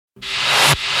Everybody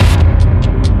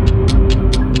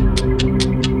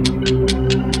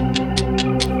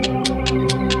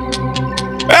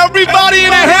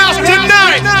in the house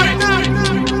tonight,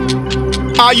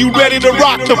 are you ready to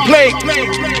rock the plate?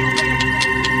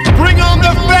 Bring on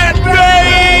the fat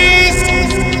bass.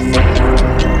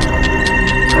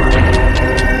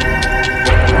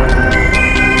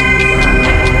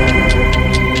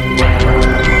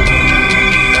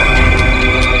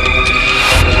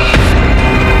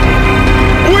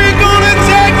 We're gonna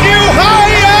take you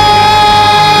higher.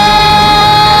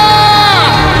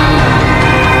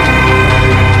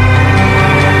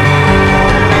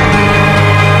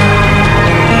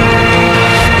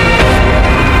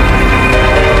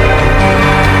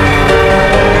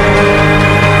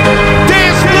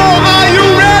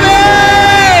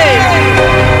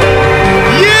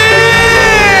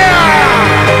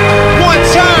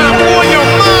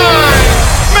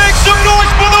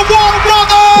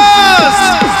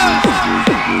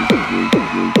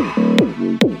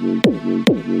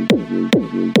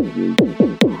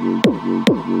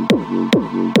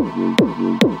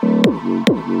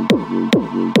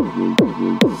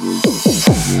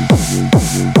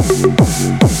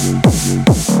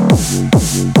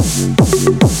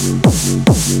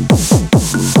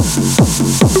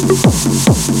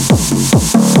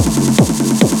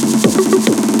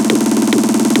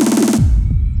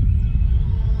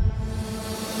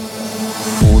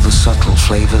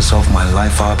 Flavors of my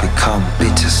life are become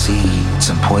bitter seeds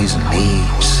and poison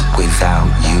leaves. Without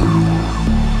you,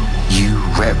 you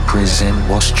represent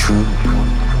what's true.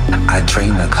 I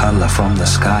drain the color from the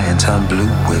sky and turn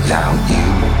blue without you.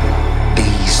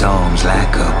 These arms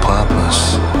lack a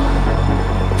purpose,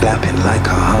 flapping like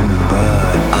a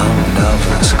hummingbird. I'm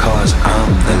nervous cause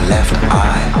I'm the left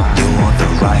eye, you're the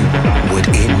right. Would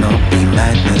it not be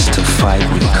madness to fight?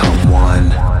 We come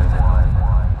one.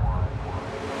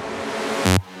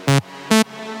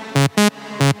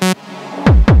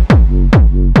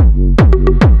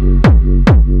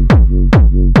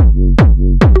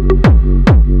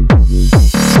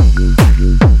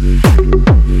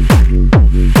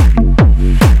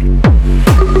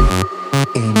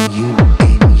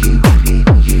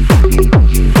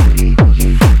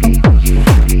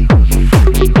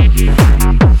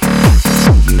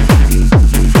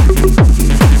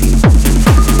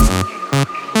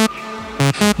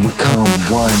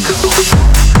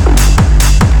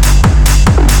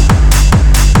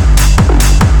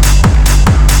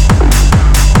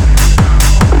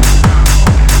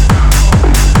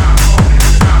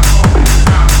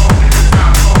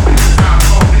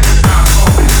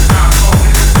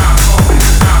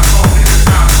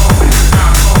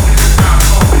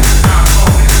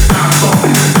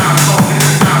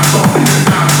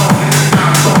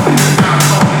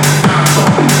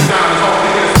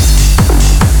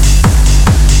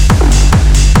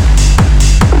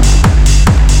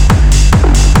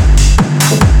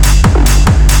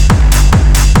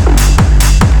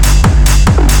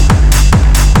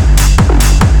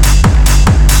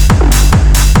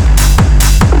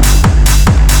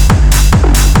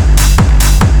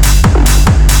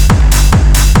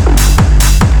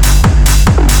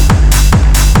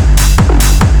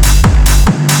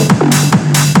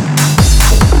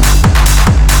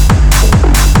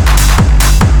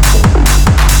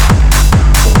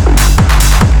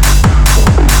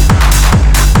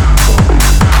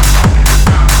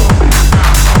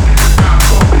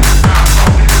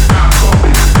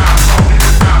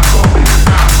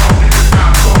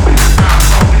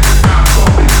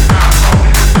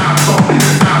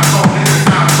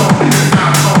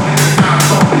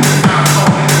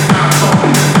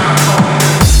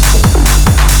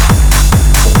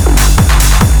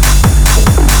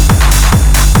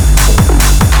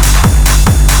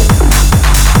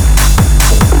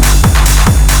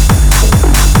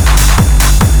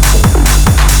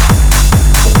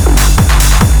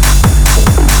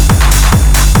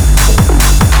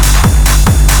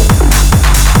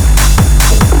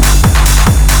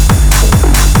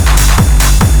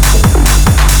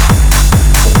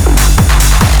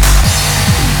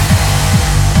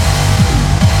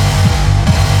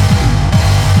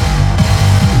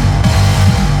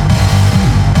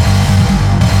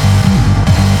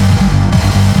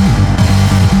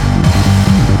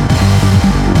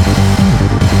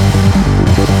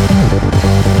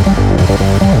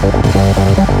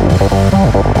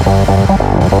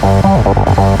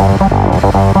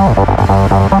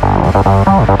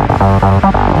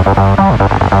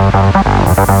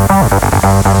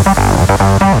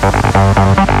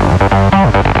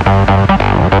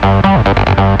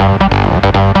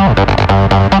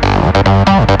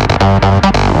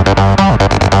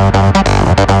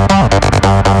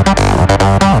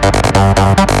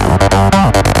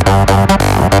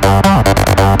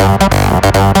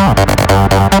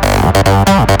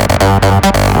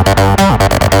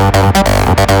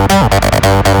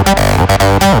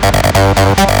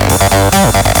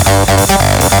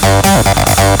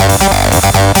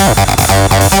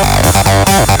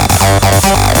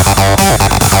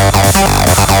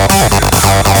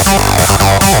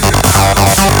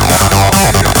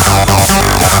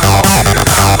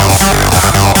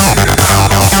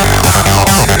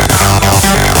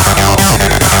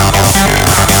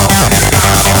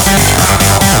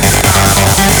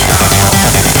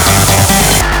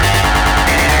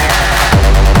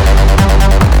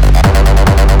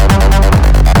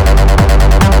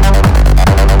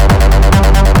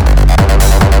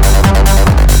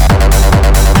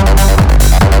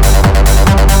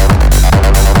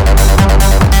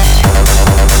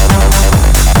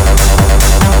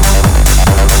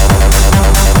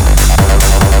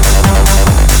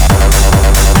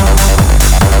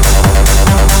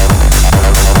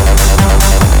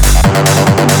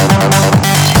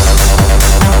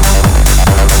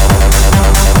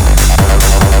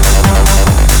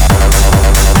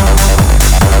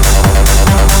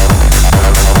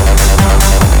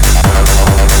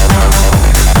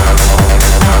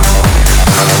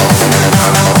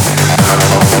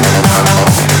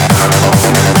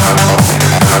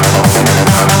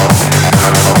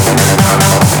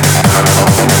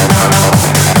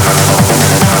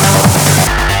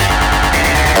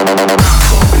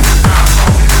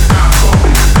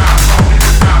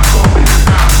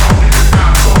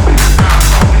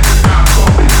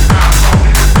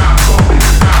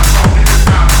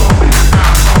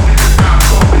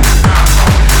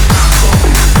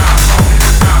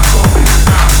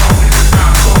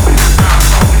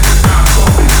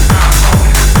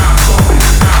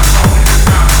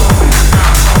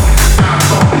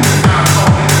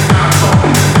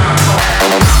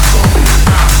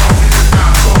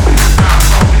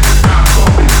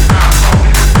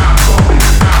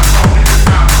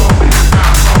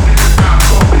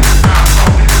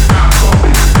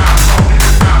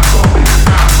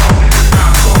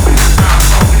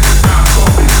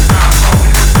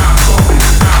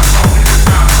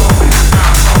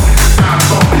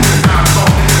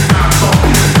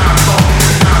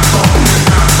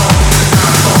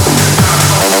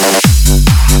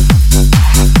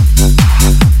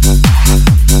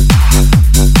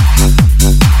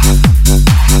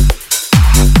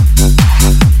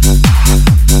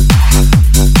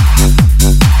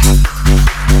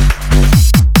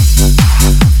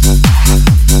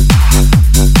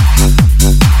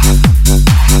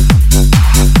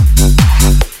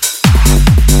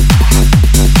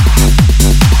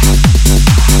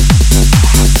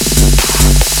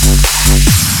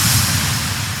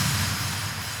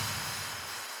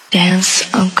 Dance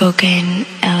on cocaine,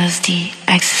 LSD,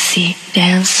 ecstasy.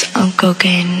 Dance on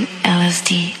cocaine,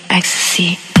 LSD,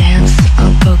 ecstasy. Dance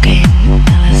on cocaine,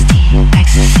 LSD,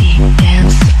 ecstasy.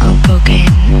 Dance on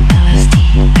cocaine,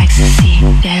 LSD, ecstasy.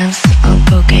 Dance on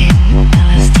cocaine,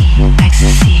 LSD,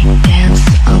 ecstasy.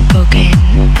 Dance on cocaine,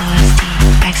 LSD,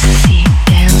 ecstasy.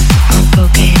 Dance on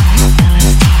cocaine,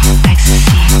 LSD,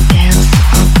 ecstasy. Dance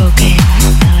on cocaine,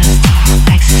 LSD,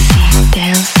 ecstasy.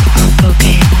 Dance on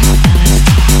cocaine,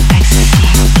 LSD, ecstasy.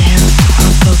 Dance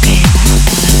on cocaine,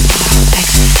 LSD,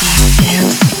 ecstasy.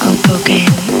 Dance on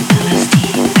cocaine, LSD,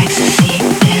 ecstasy.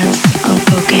 Dance on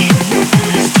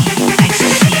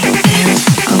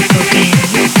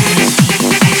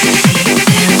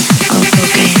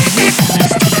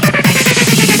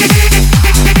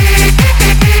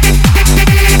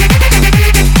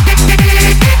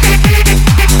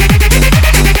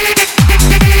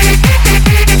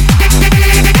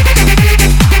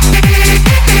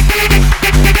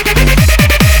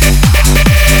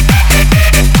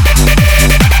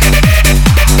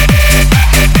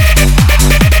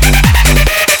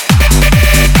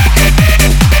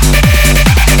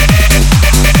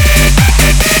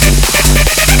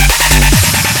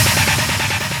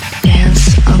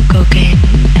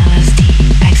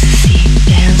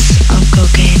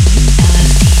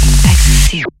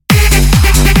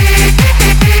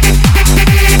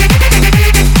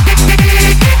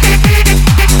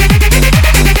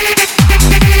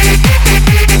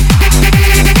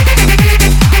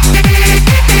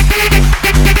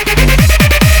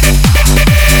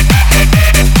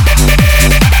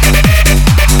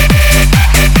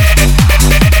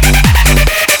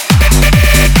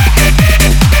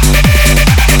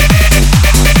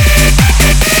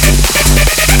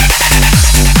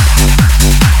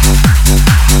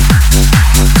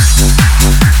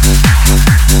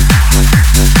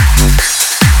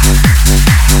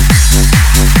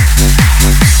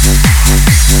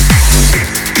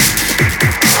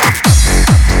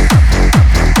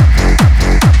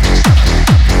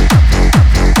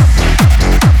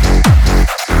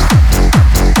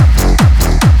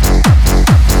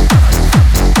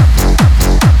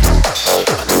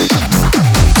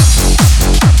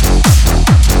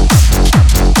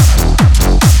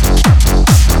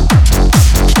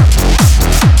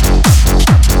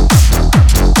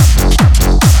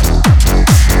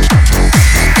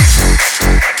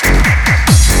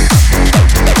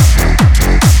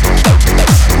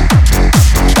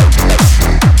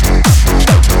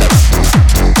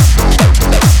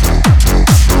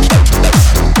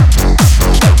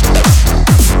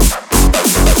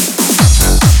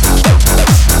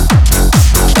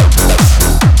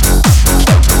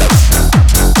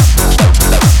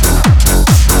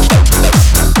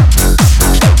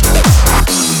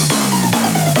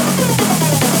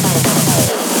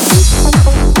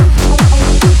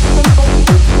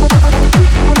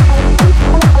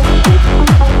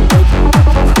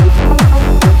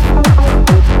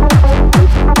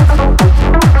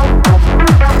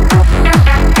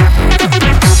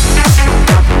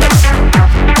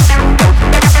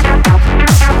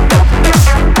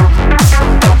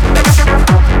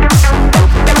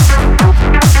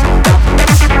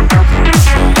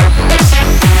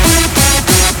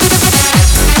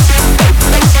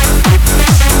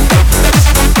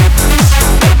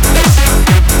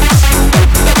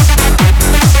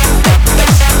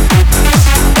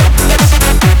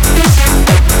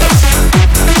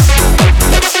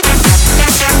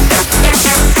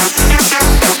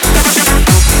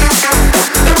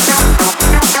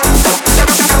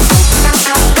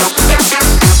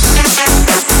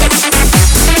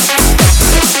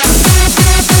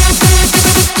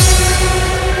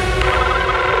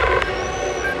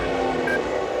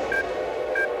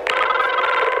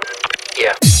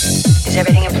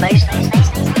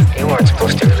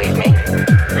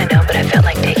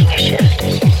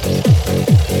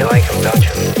like him, don't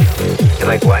you? You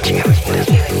like watching him? Would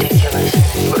be ridiculous.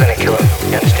 We're gonna kill him.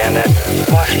 You understand that?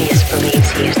 Morpheus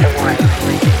believes he is the one.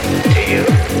 To you?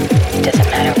 It doesn't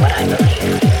matter what I believe.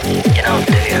 You know him,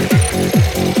 did you?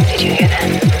 Did you hear that?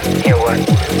 Hear what?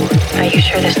 Are you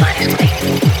sure this line is clean?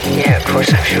 Yeah, of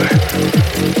course I'm sure.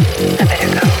 I better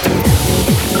go.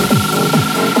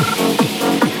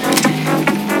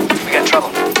 We got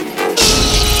trouble.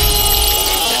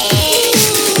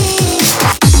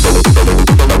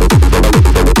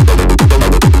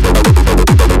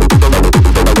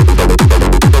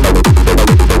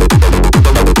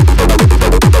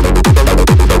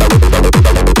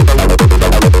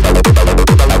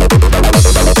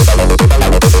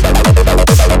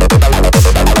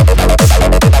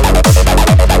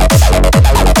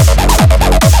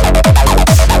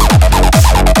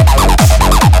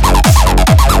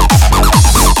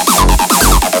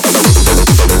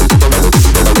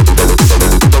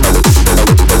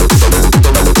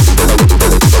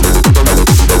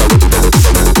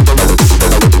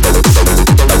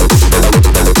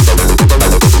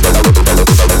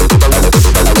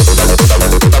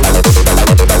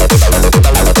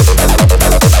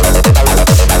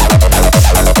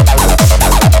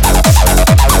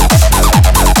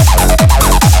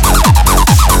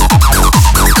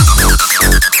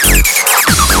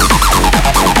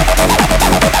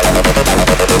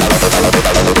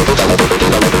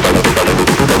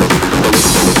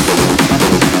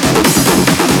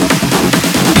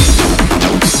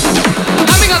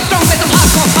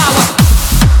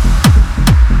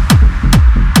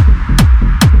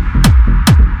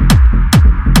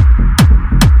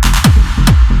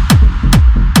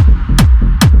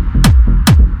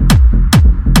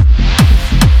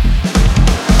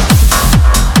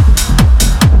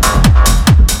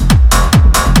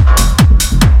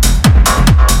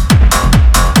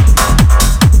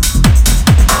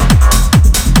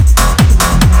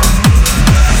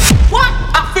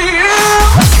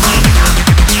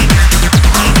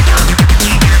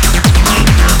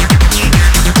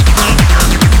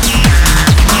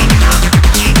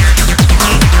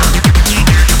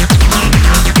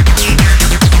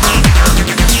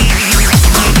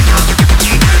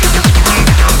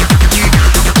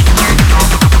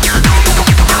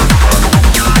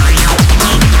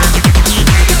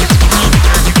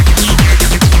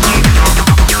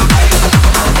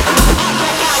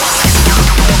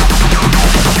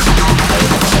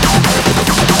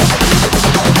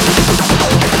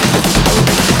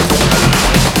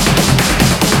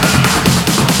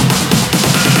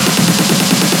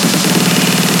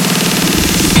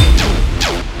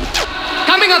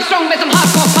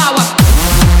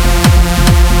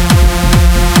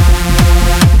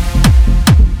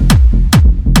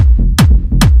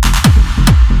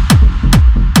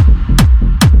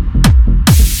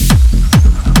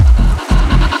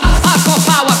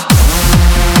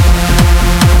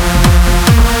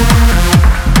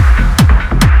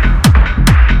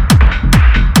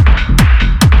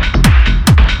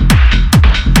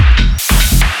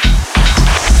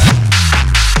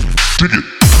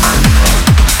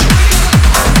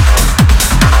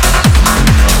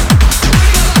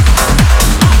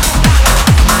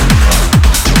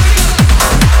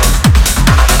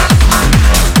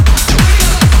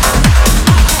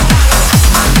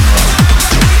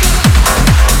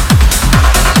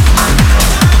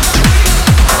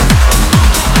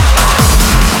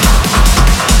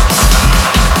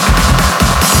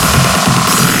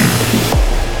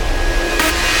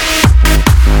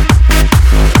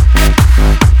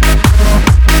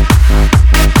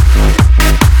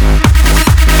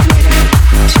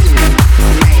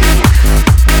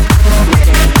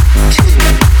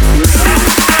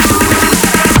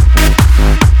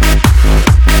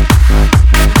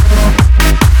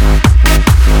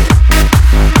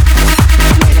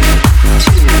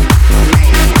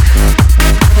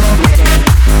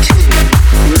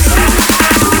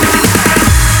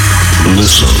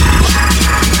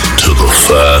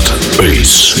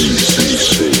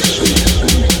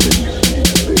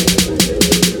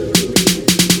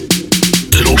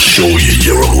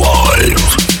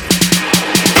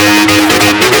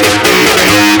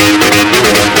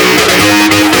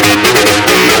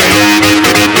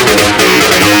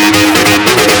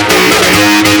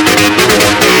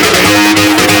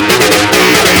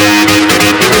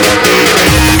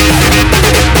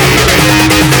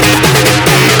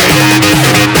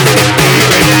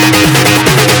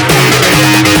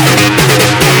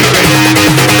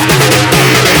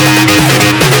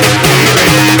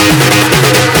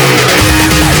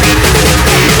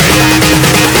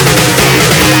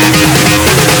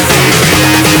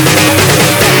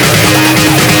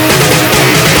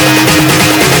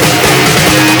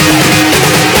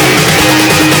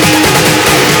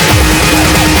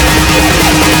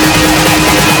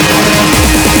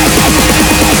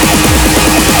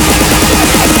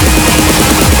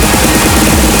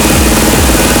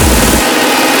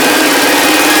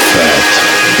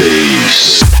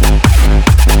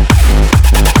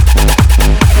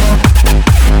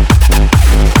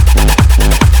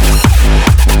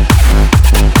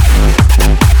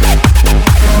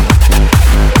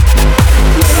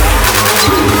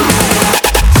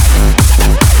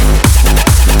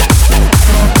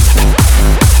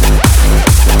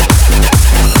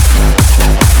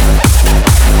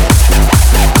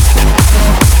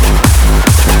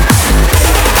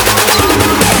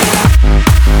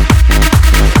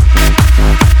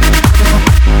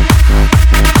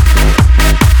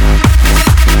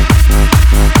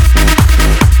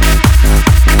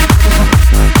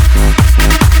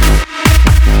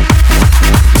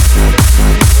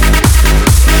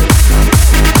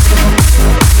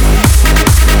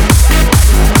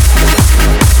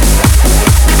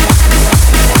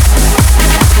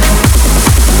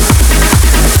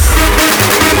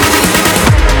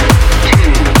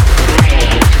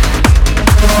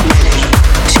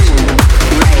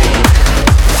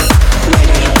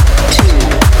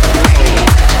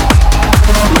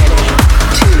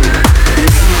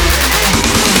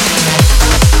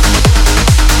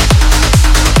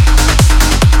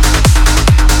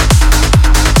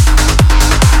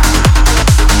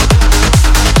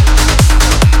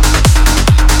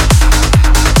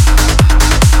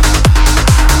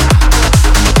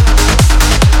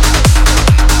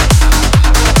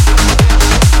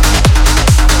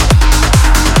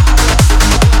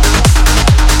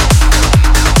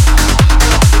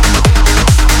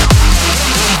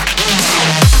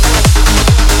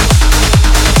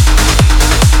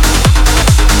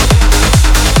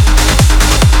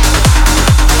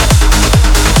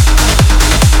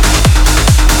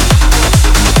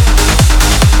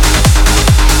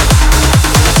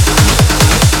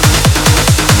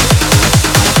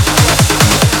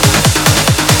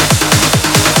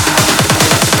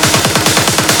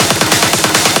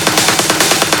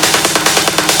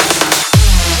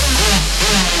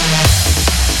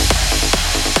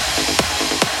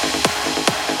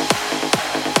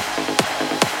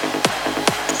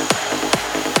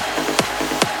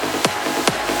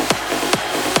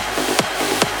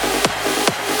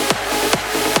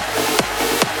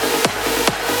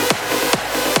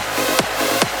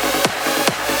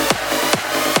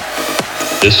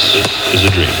 This is a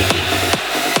dream.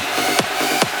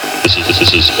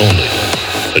 This is only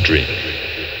a dream.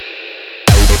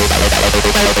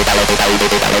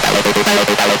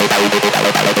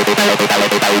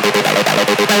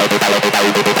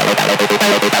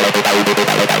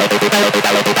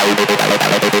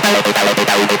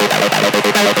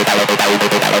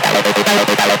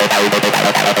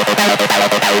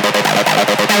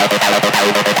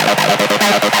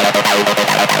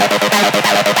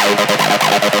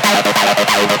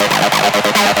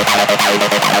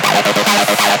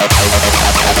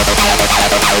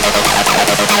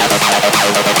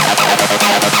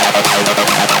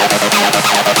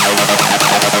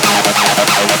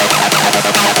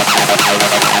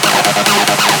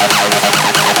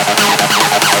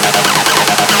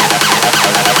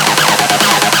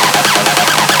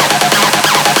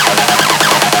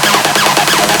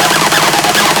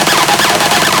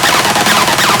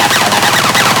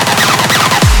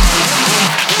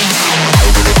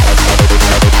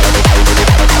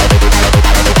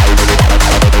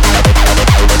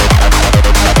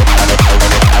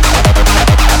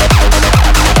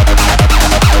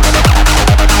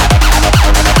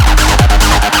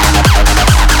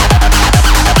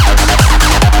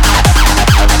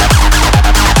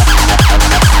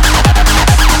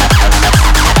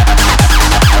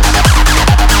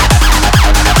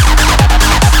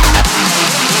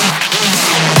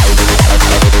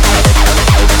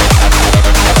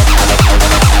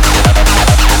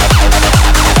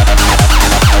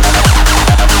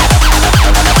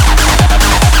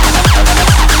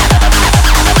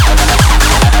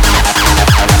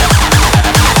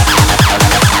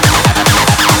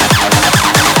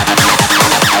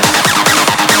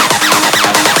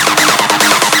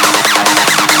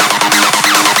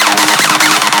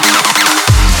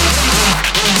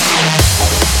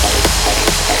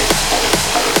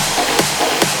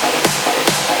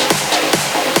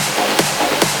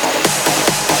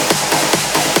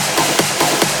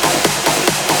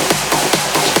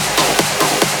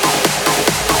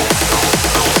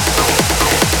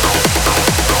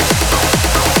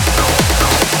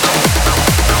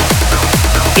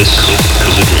 This is a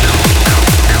dream.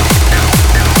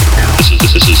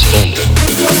 This is only.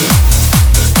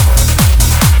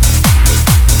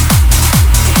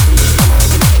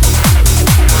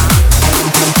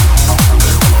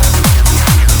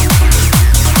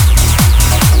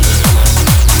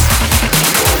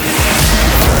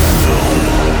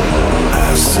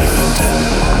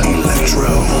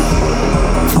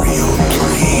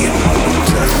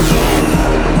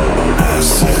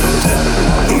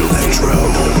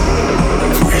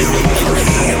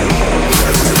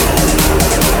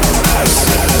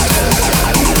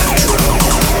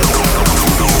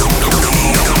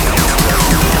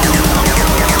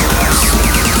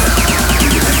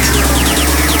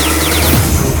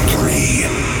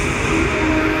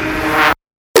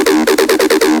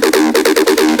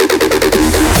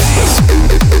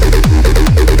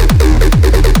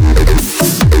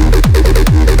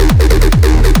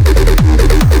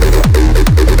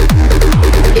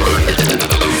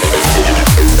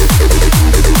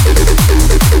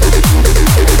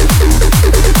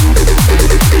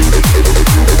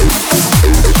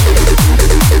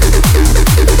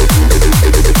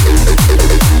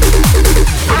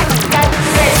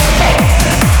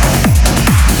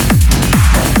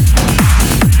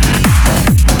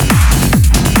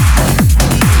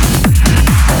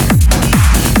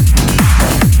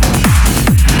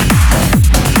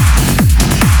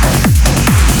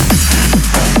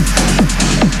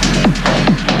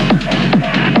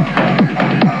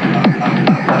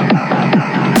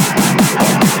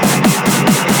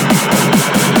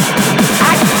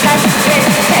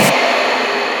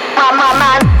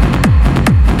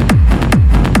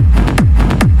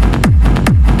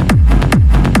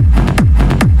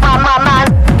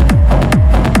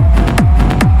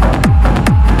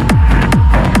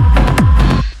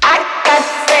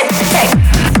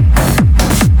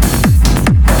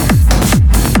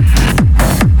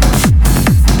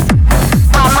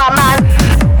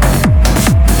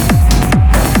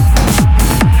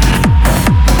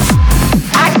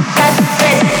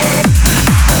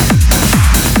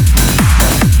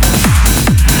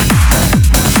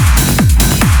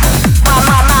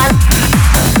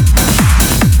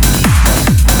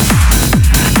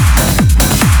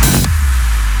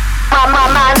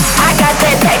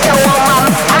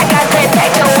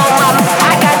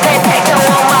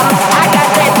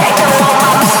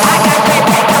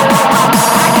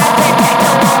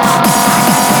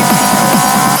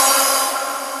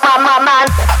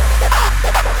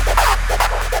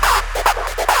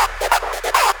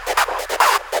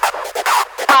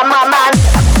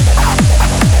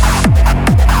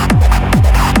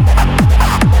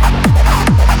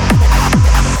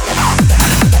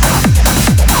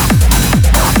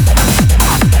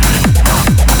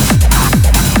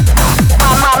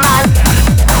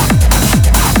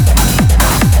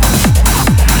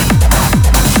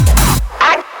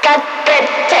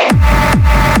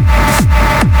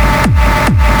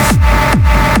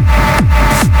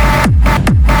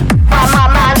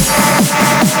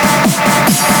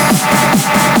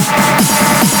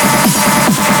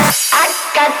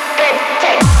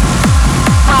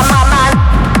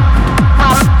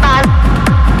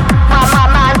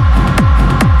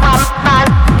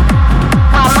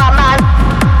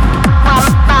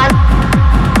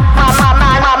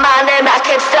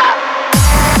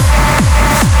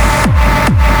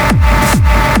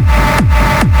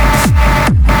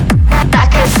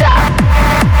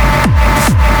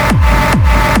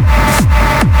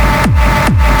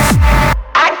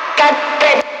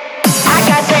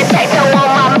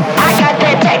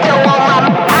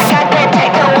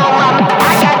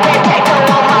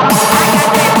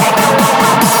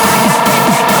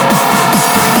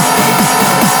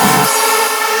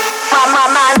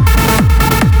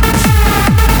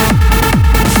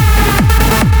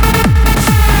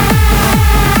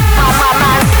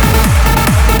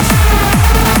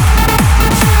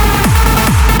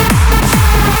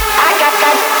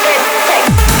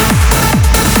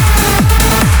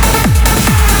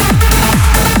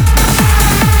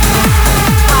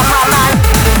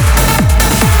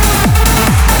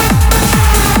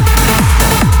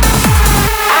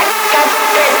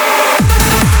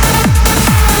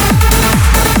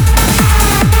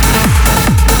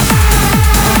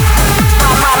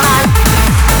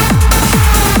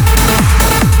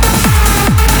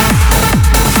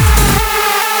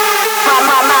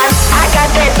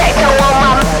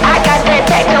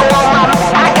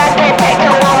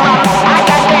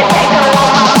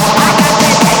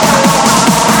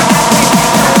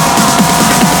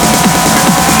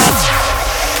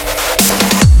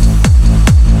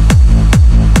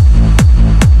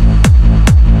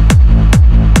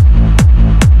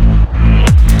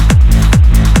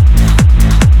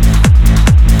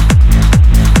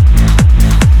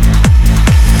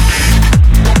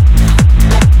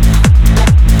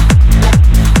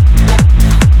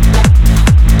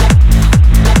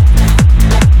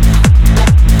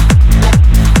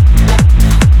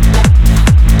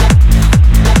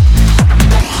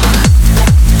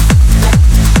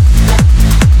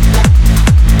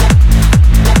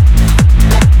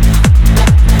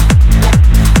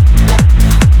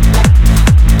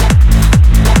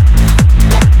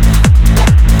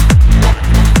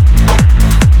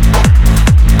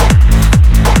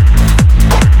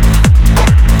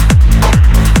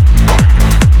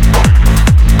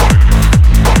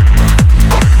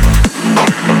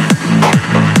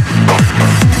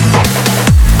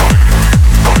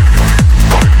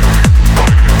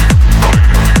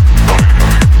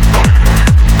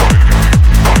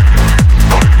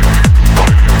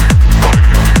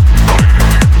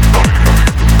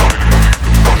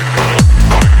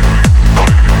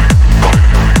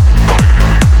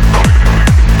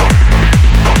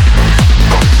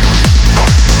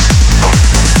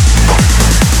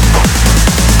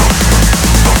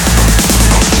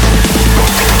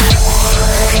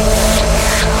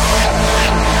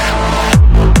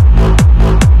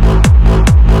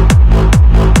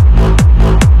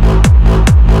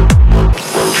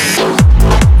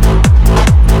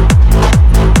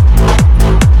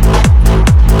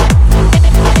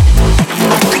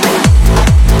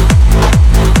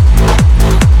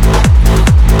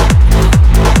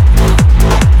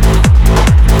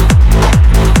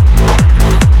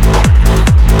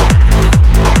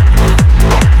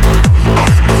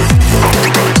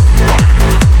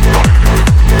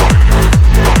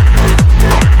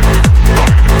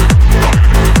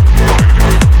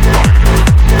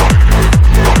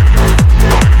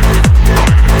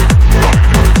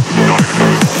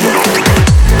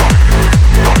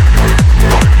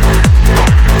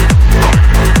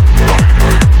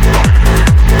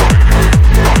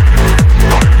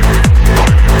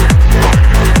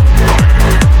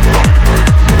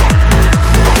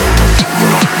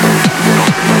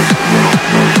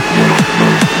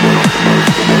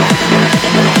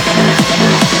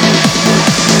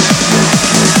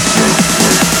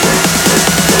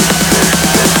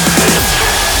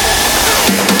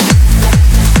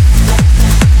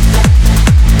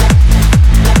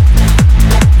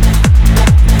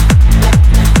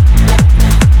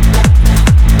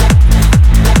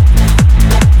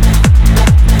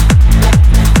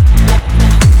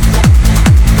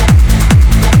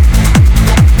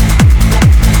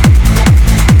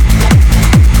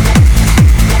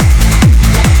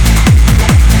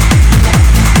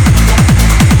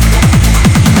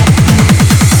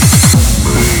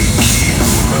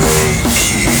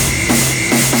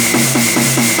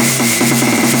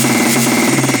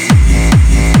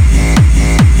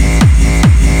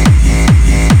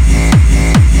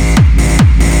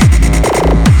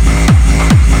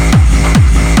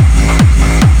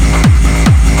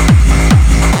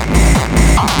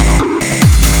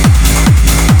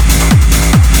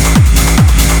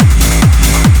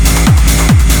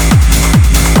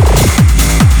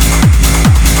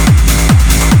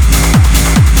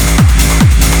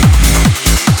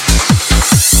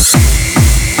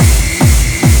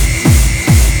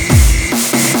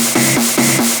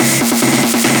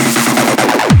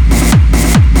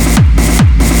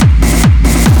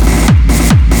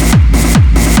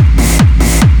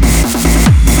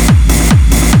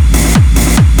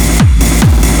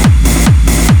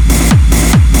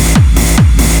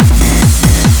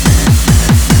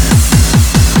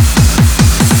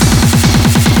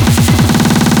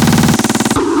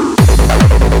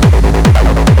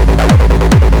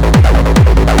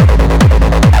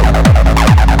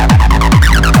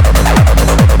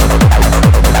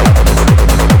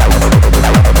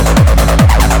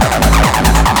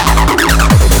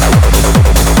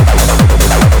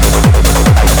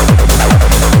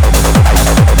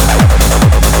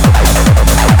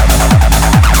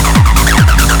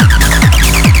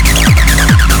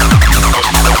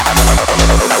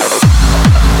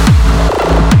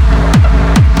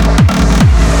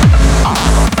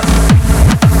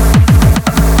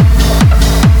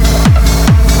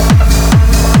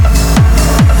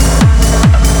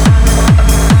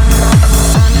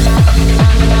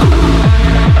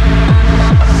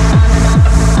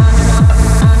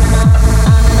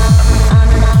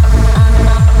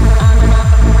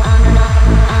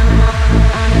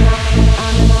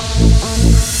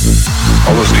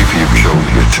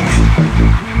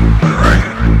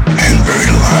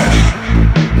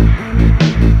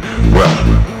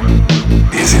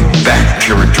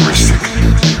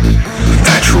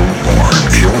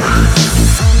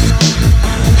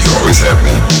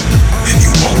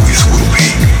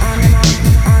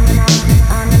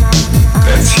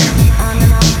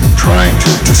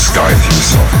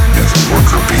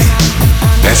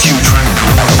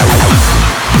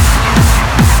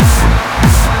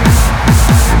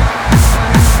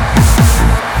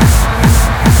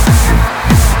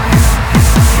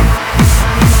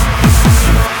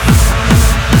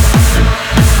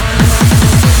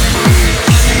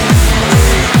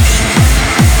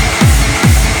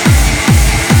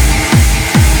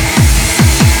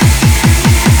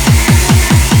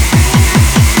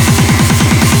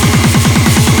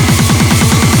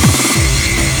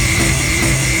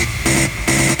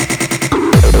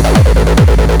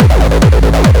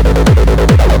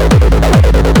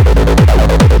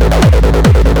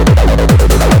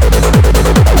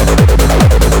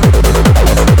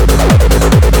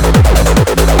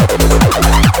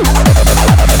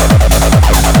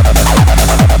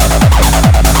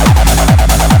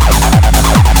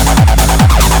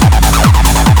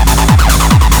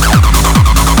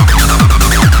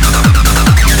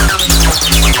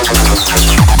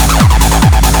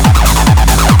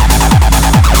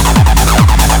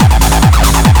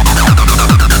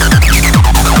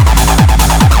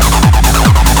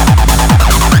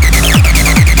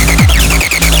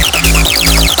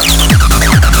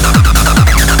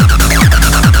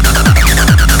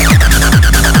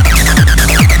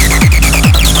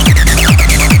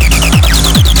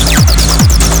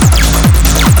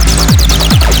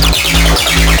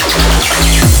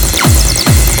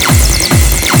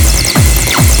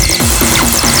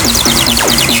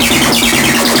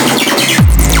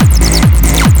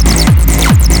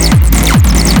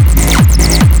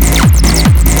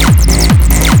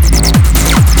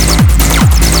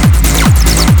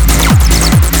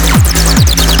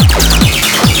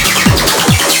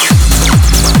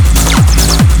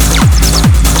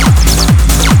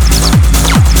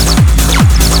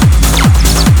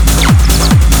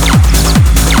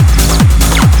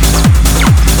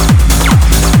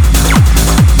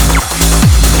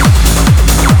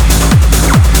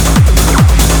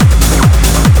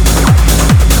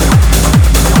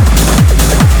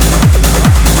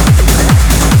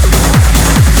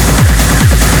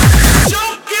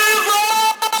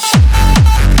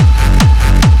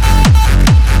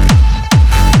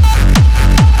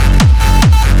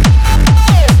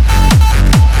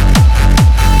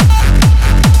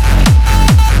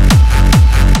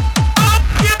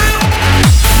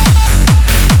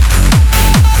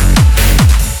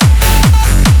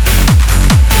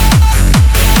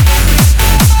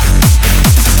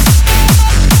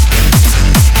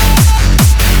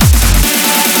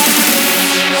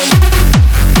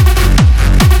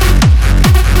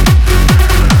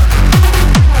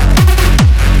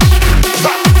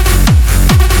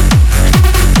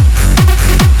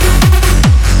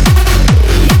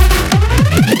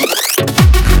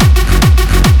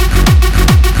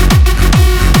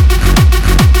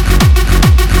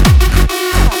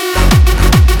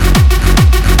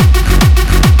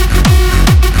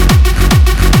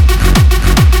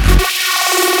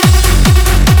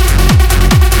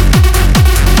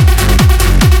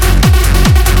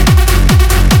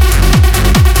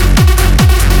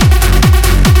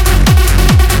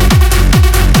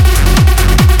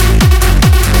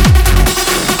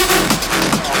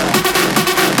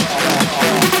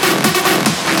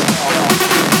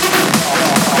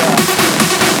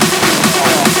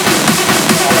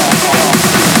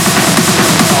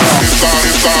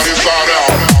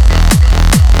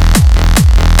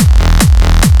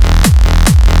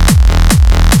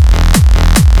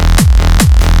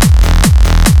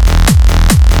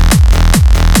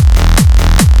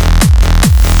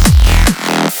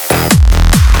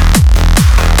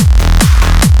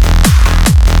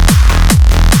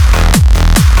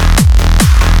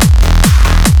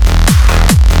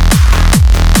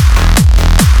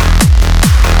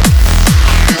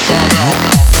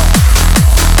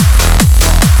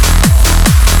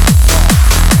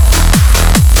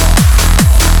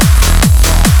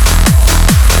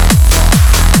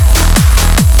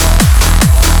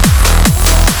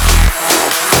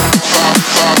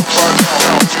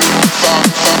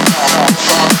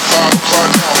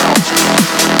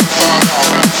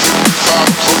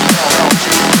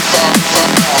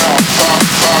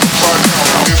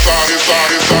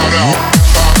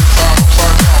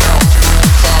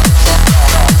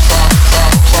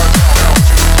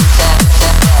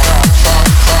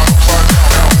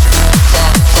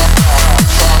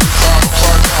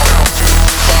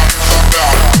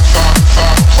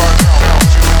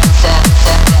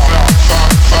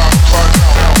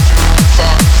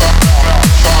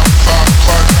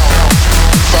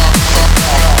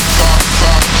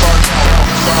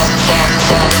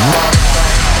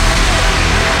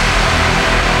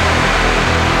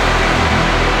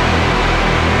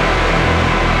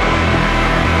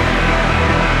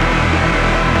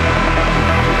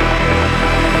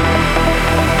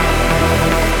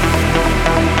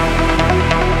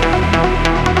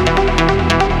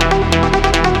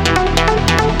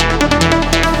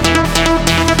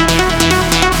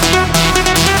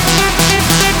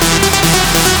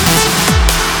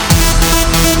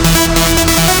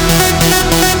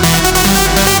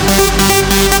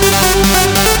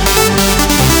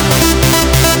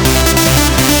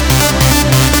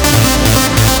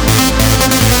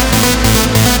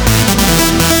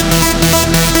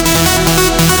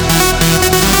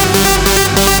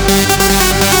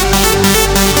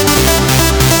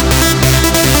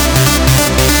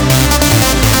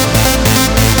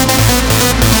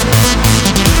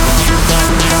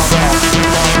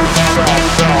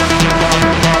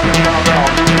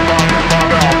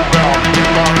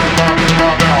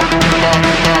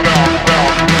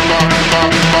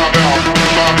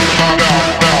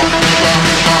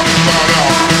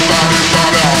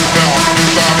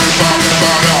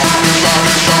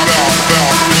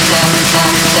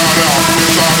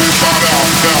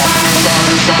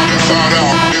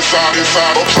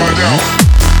 inside, upside down.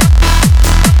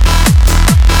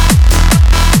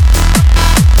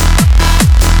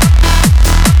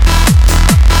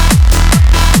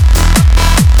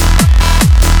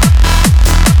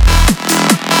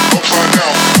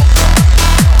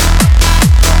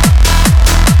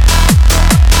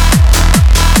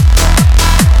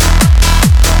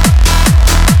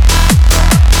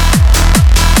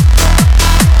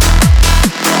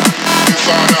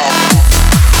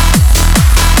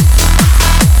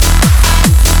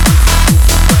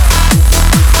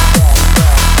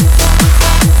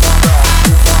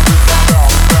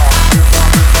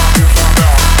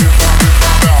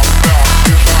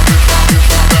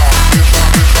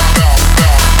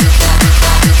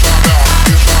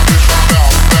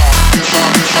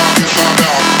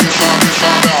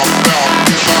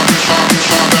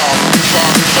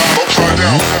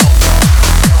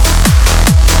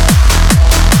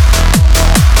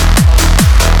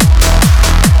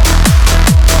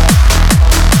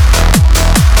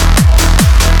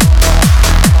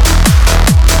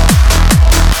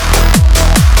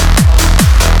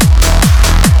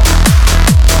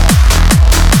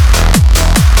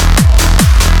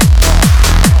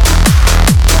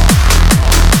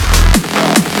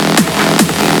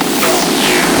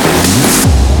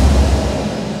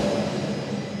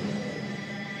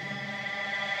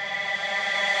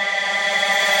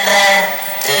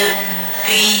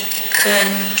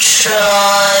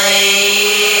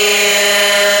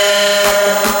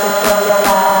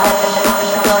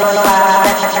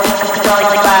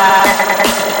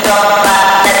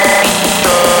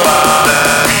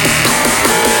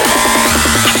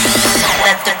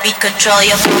 Control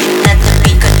your, let the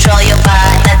beat control your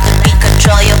body, let the beat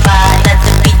control your body, let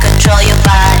the beat control your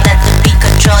body, let the beat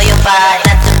control your body,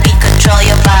 let the beat control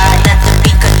your body, let the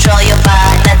beat control your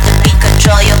body, let the beat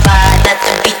control your body, let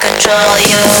the beat control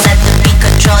you, let the beat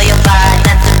control your body,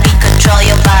 let the beat control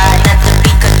your body, let the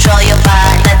beat control your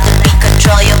body, let the beat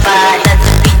control your body, let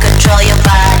the beat control your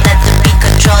body, let the beat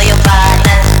control your body,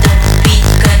 let the beat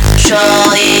control you,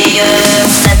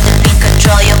 let the beat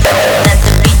control your body,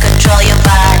 let the beat control your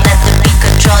body.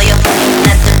 Control your,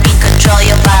 let the beat control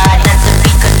your body, let the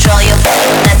beat control your,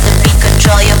 let the beat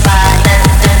control your body, let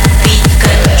the beat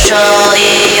control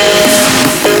you.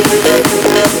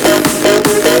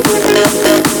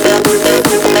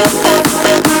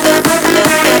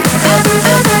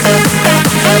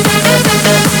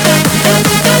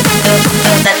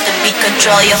 Let the beat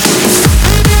control you.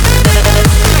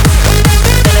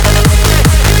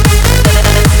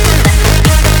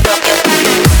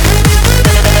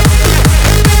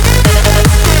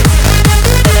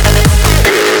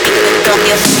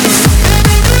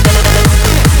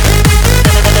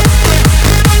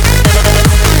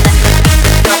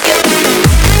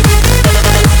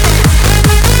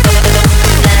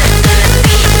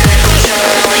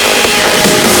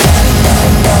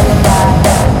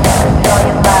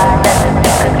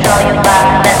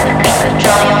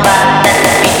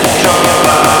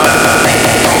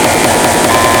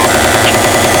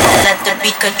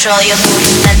 Control your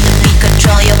body, let the beat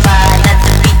control your body, let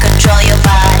the beat control your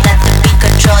body, let the beat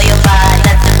control your body,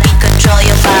 let the beat control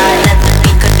your body, let the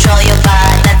beat control your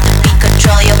body, let the beat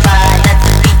control your body, let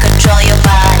the beat control your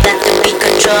body, let the beat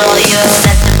control you,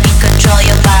 let the beat control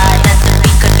your body, let the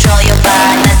beat control your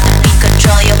body, let the beat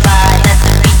control your body, let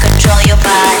the beat control your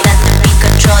body, let the beat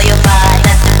control your body,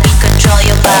 let the beat control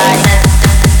your body, let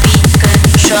the beat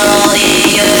control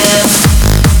you.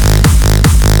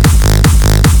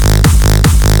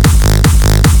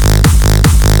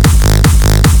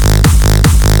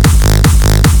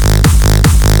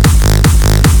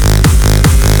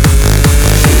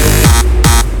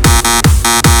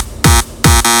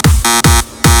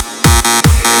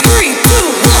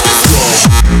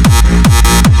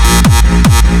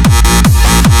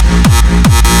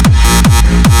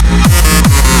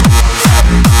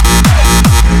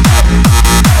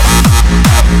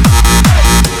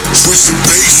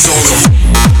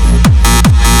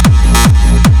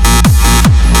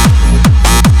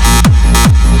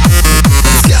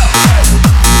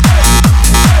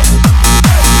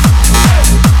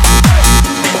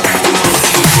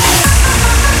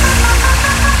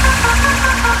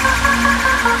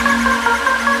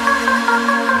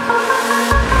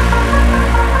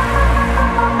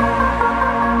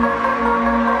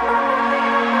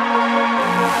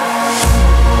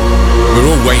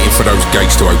 Waiting for those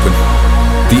gates to open.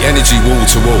 The energy wall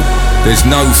to wall. There's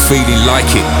no feeling like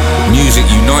it. Music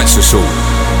unites us all.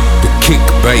 The kick,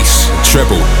 bass,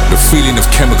 treble, the feeling of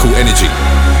chemical energy.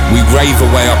 We rave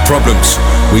away our problems.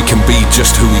 We can be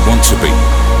just who we want to be.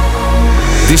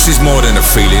 This is more than a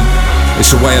feeling.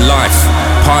 It's a way of life.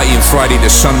 Partying Friday to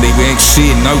Sunday, we ain't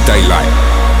seeing no daylight.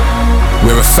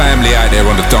 We're a family out there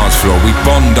on the dance floor. We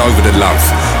bond over the love,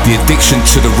 the addiction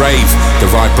to the rave, the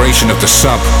vibration of the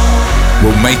sub.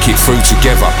 We'll make it through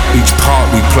together. Each part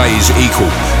we play is equal.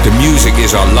 The music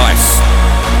is our life.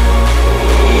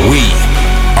 We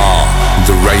are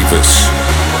the Ravers.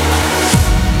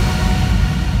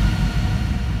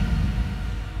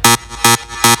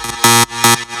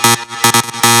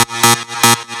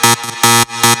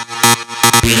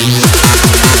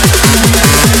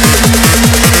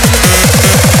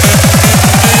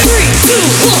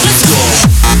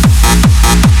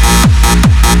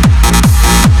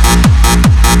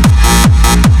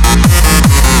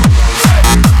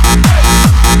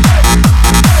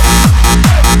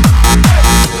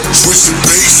 Push the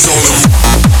bass on them.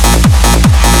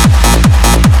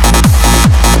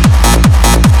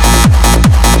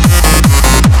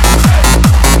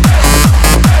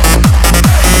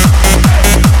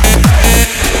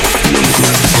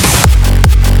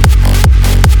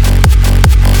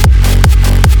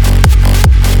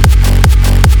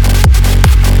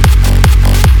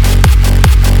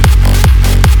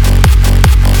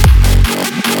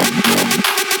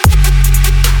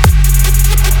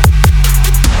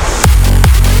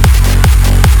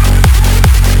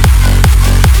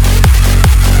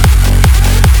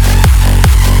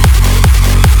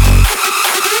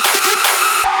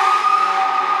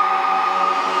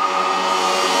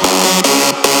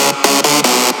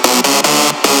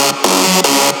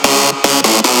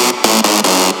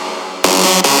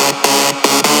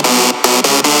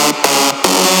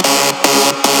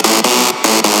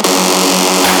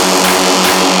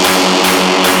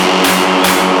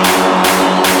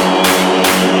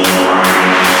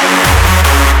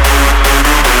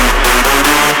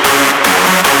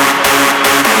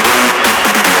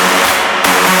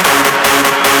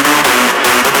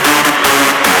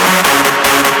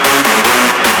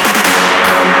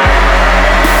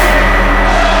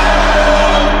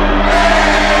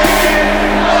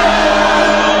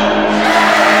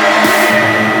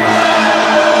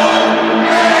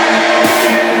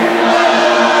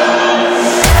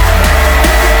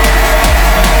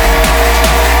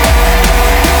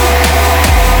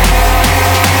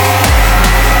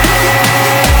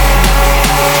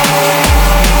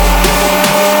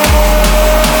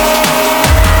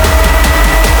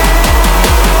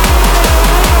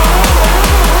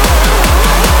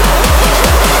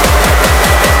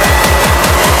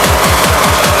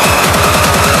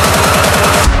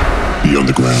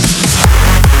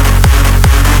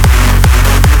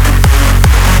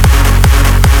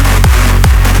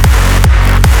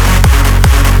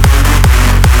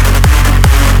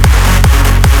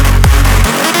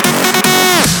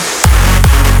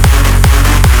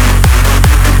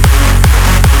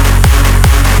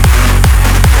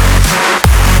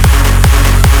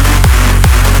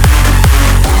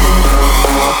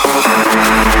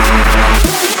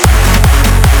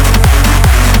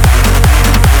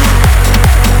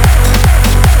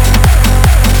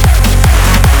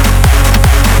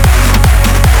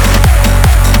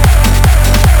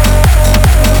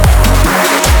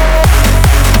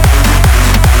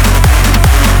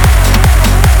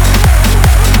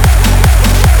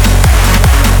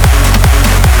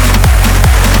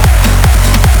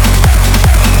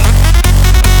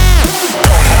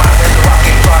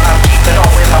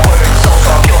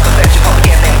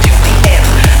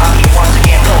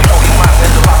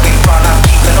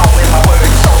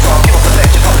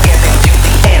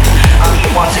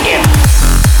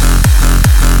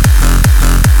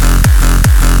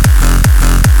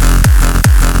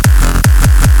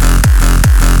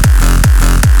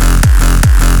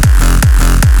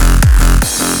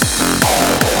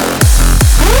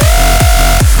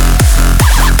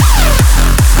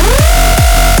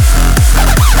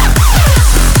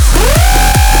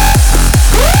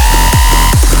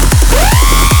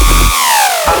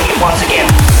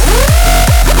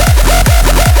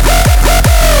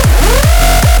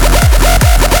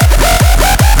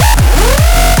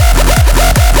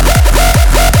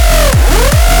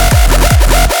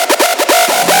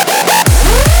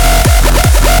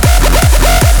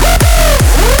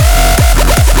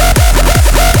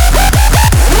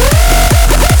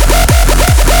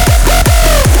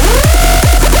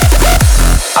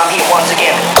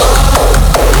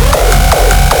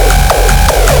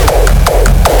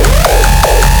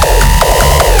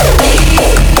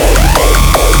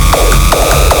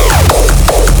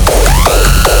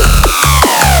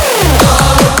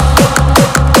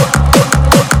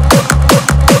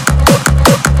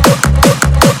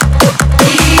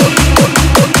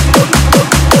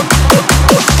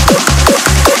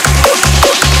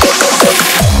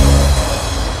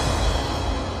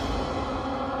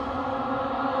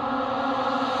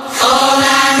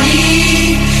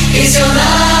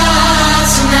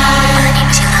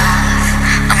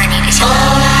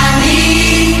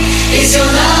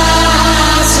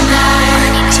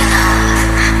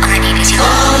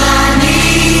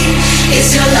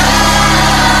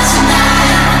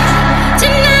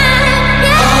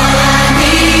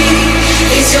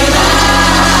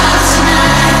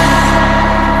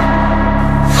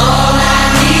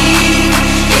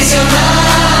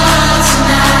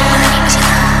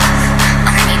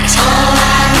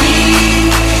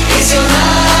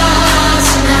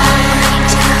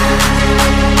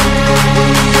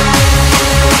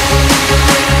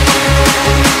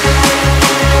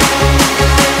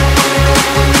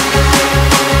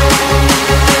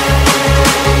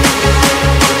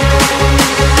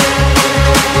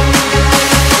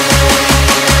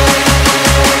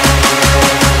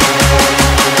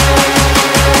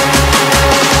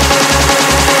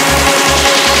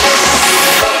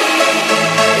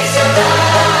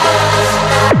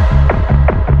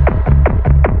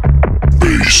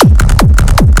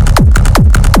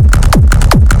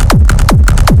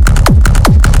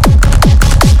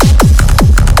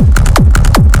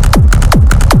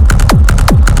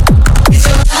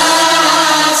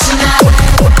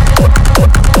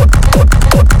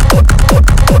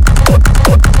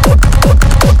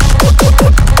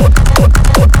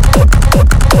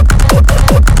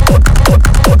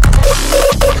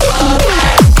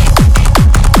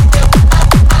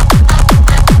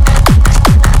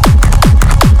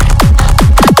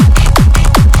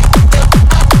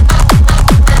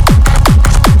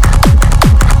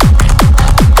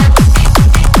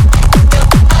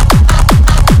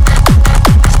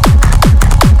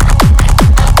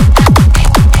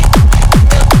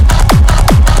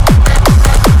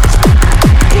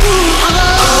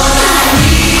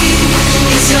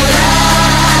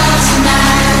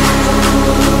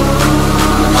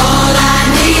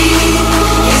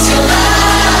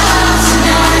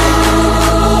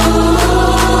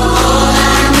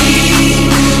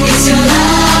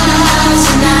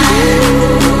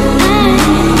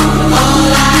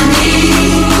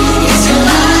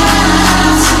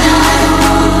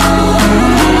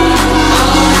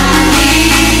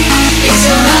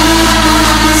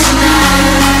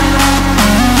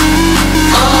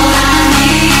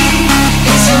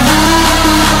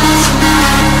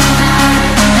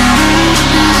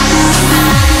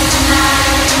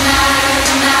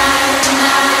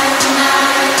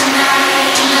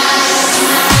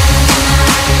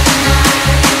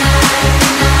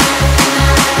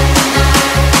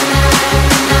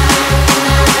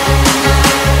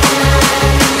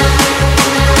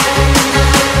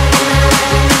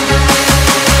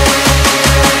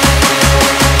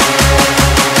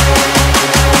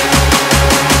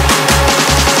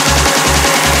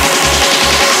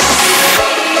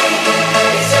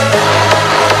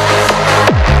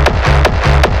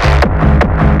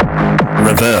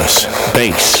 Reverse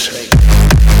bass.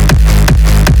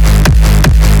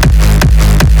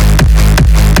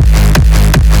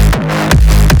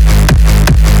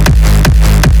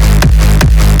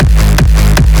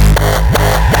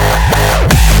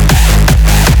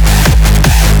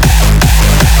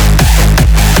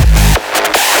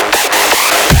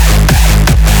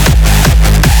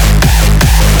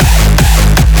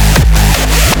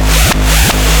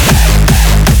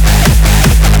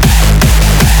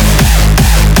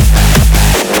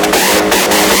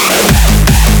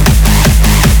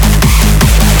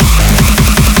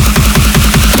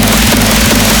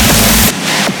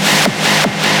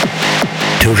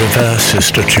 To reverse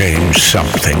is to change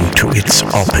something to its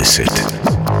opposite.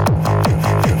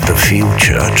 The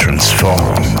future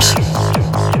transforms.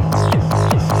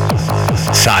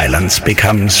 Silence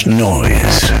becomes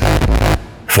noise.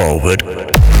 Forward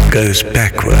goes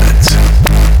backwards.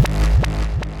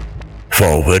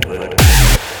 Forward,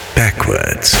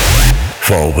 backwards.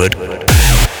 Forward,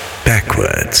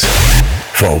 backwards.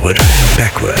 Forward,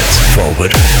 backwards,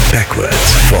 forward, backwards,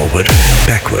 forward,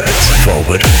 backwards,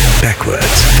 forward,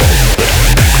 backwards, forward, backwards, forward,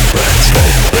 backwards,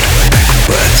 forward,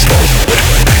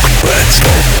 backwards,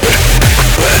 forward,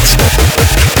 backwards, forward, backwards,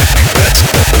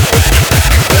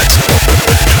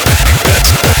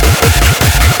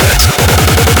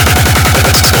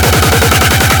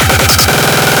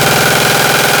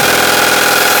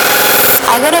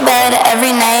 I go to bed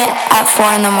every night at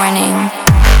 4 in the morning.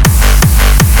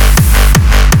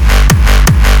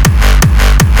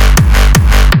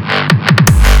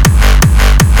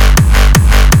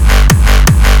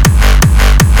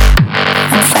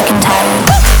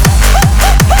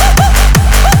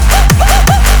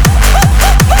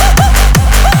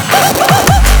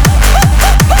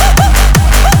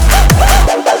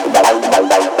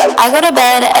 I go to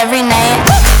bed every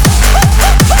night.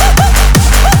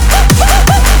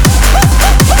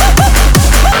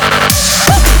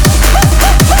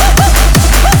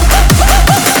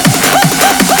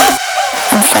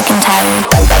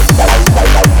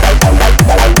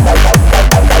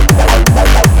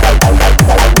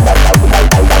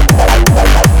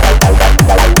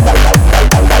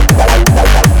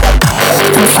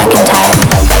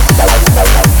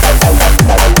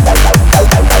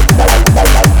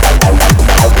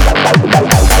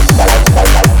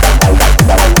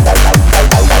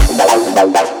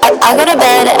 I go to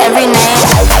bed every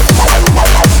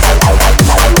night.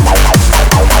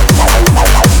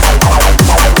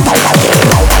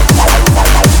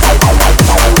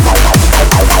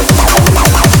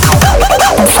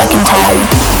 I'm fucking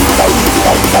tired.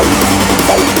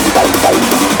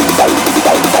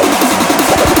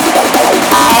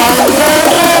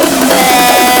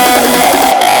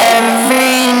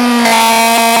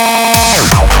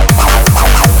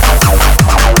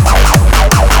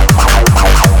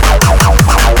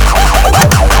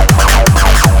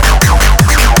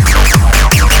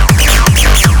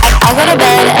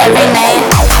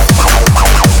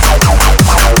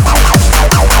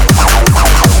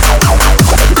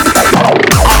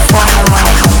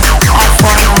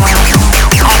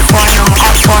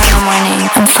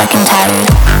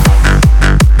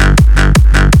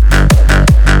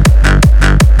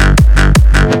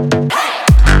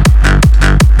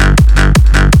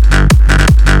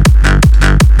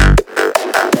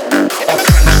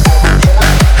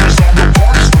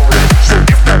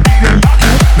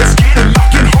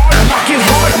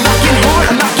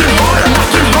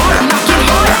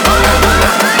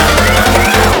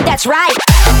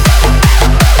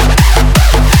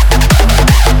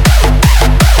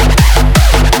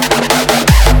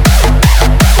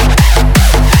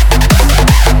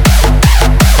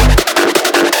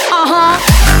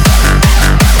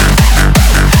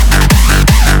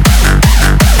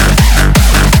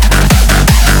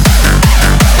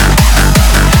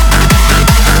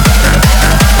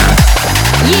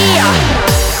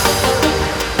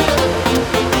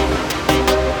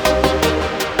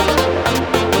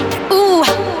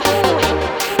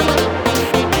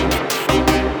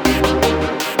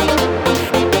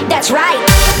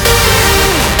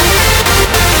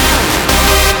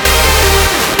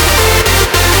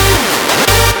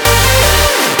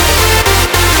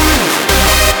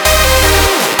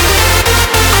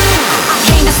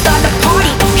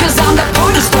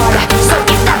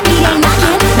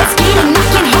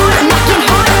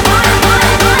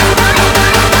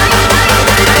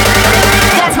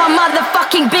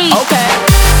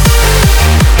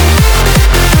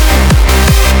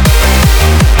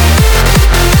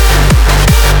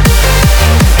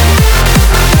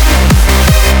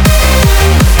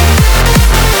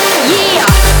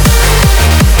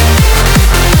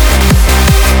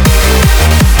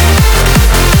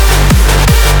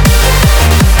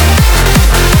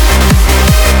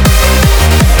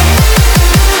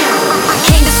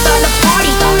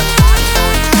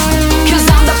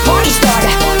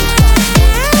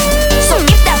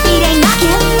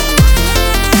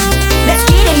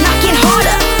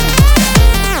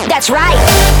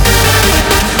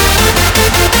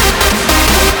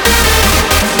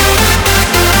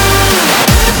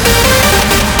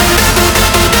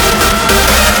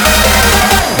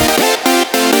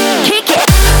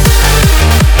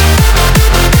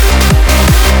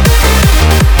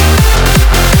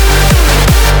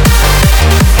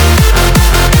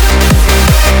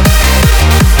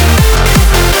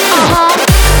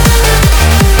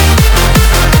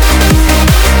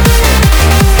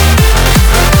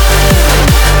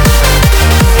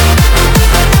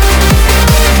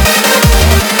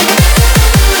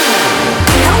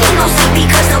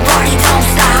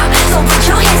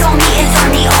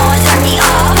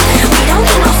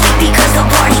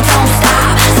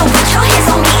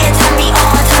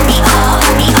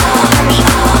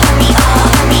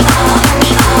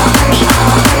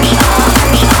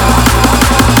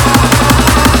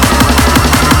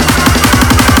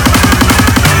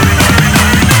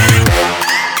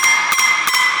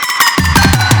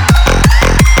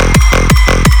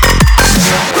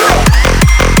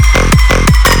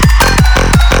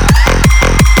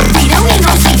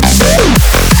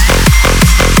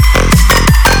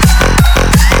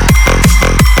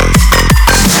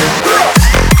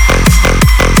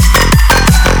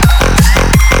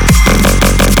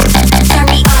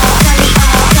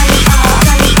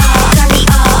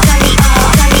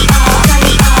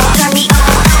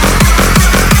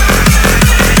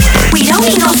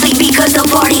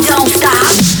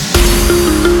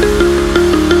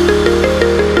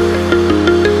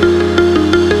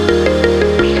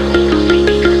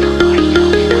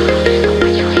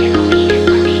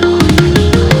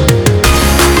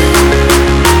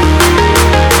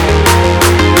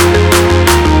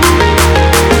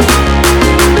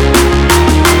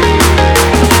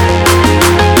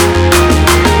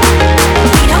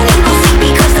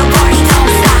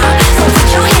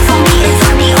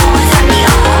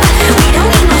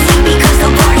 Because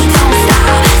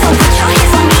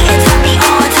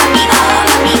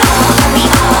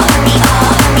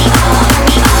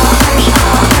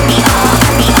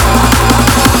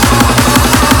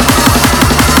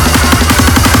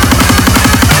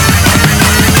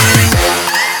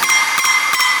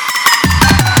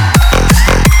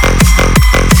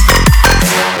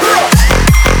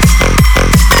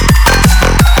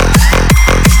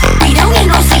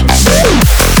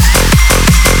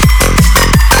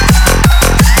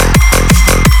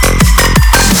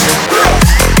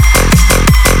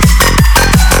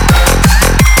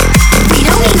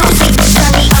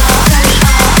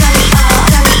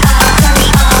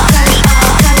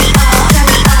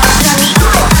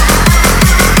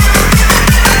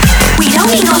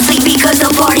We gon' sleep.